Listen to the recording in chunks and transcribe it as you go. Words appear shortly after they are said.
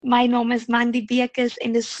My naam is Mandi Beukes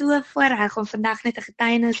en dit is so voorreg om vandag net 'n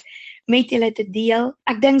getuienis met julle te deel.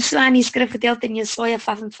 Ek dink so aan die skrifgedeelte in Jesaja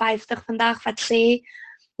 55 vandag wat sê: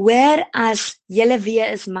 "Hoor as julle wee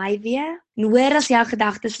is my wee, en hoor as jou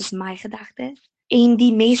gedagtes is my gedagtes." En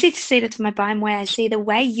die message sê dit vir my baie mooi. Hy sê: "The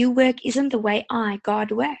way you work isn't the way I,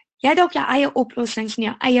 God, work." Jy het dalk jou eie oplossings en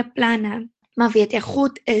jou eie planne, maar weet jy,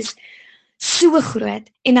 God is so groot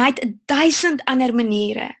en hy het 1000 ander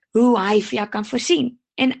maniere hoe hy vir jou kan voorsien.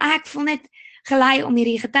 En ek voel net gelei om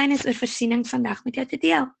hierdie getuienis oor voorsiening vandag met jou te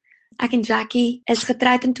deel. Ek en Jackie is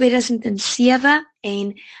getroud in 2007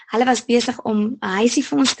 en hulle was besig om 'n huisie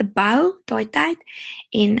vir ons te bou daai tyd.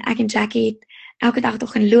 En ek en Jackie het elke dag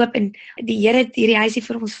toch gaan loop en die Here het hierdie huisie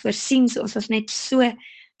vir ons voorsien. So ons was net so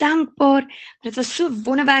dankbaar. Dit was so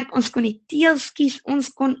wonderwerk. Ons kon die teëls kies, ons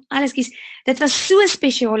kon alles kies. Dit was so 'n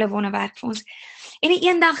spesiale wonderwerk vir ons. En die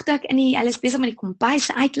een dag toe ek hulle is besig met die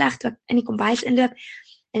kombuis uitleg, toe ek in die kombuis inloop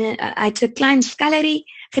en hy het so 'n klein scullery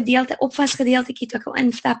gedeelte, opvasgedeeltetjie toe ek al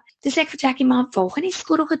instap. Toe sê ek vir Jackie: "Maar waar gaan die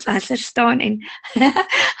skottelgoedwasser staan?" En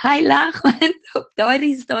hy lag, want op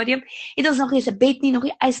daardie stadium het ons nog nie 'n bed nie, nog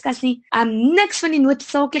nie yskas nie, niks van die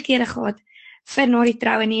noodsaaklikhede gehad vir na die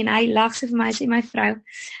troue nie. En hy lag so vir my, sê: "My vrou,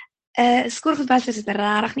 skottelgoedwasser is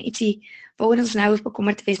regtig nie ietsie waaroor ons nou hoef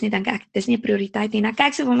bekommerd te wees nie, dink ek. Dis nie 'n prioriteit nie." En ek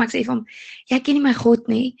kyk so vir hom, ek sê vir hom: "Jy ken nie my God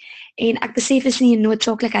nie, en ek besef is nie 'n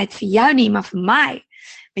noodsaaklikheid vir jou nie, maar vir my,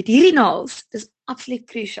 met hierdie naels, dis absoluut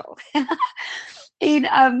crucial." En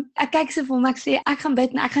ek kyk so vir hom, ek sê: "Ek gaan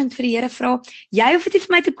bid en ek gaan vir die Here vra. Jy hoef dit nie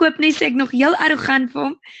vir my te koop nie," sê ek nog heel arrogant vir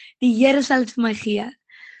hom. "Die Here sal dit vir my gee."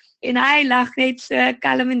 En hy lag net so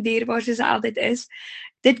kalm en dierbaar soos hy altyd is.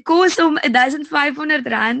 Dit kos hom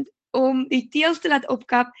R1500 om die teëls te laat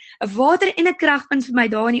opkap, 'n water en 'n kragpunt vir my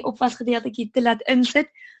daar in die opwasgedeeltetjie te laat insit,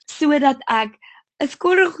 sodat ek 'n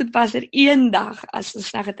skottelgoedwasser eendag as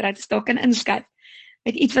ons nou getroud is daar kan inskuif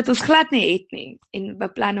met iets wat ons glad nie het nie en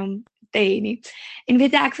beplan om te hê nie. En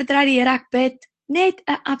weet jy, ek vertrou die Here, ek bid net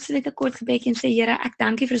 'n absolute kort gebedjie en sê: "Here, ek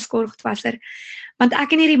dank U vir 'n skottelgoedwasser, want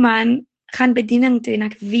ek en hierdie man gaan bediening toe en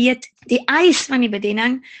ek weet die eis van die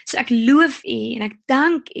bediening, so ek loof U en ek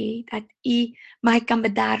dank U dat U my kan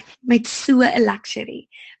bederf met so 'n luxury,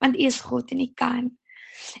 want U is God en U kan."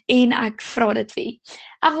 En ek vra dit vir U. In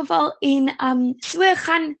elk geval, en so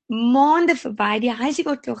gaan maande verby, die huisie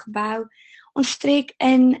word toe gebou. Ons trek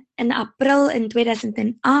in April in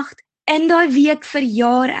 2008. In daai week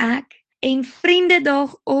verjaar ek en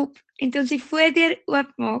Vriendedag op, en toe ons die voordeur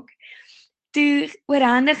oopmaak, toe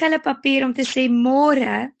oorhandig hulle papier om te sê: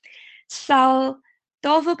 "Môre sal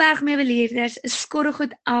Tafelberg Meubileerders 'n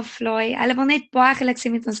skottelgoed aflaai. Hulle wil net baie geluk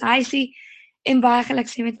sê met ons huisie en baie geluk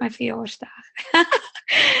sê met my verjaarsdag."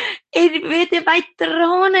 En weet jy, my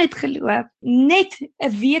trane het geloop. Net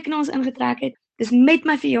 'n week na ons ingetrek het, dis met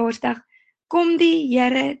my verjaarsdag, kom die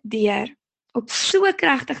Here deur op so 'n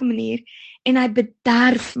kragtige manier en hy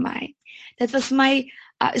bederf my. Dit was my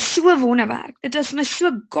so wonderwerk. Dit was my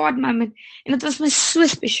so God moment en dit was my so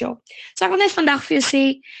spesiaal. So ek wil net vandag vir jou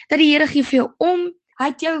sê dat die Here gee vir jou om. Hy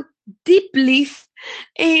het jou diep lief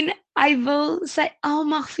en hy wil sy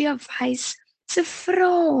almag vir jou wys. So vra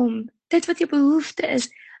hom dit wat jou behoefte is.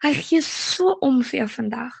 Hy gee so om vir jou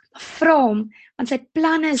vandag. Vra hom, want sy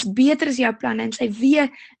planne is beter as jou planne en sy weë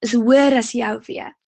is hoër as jou weë.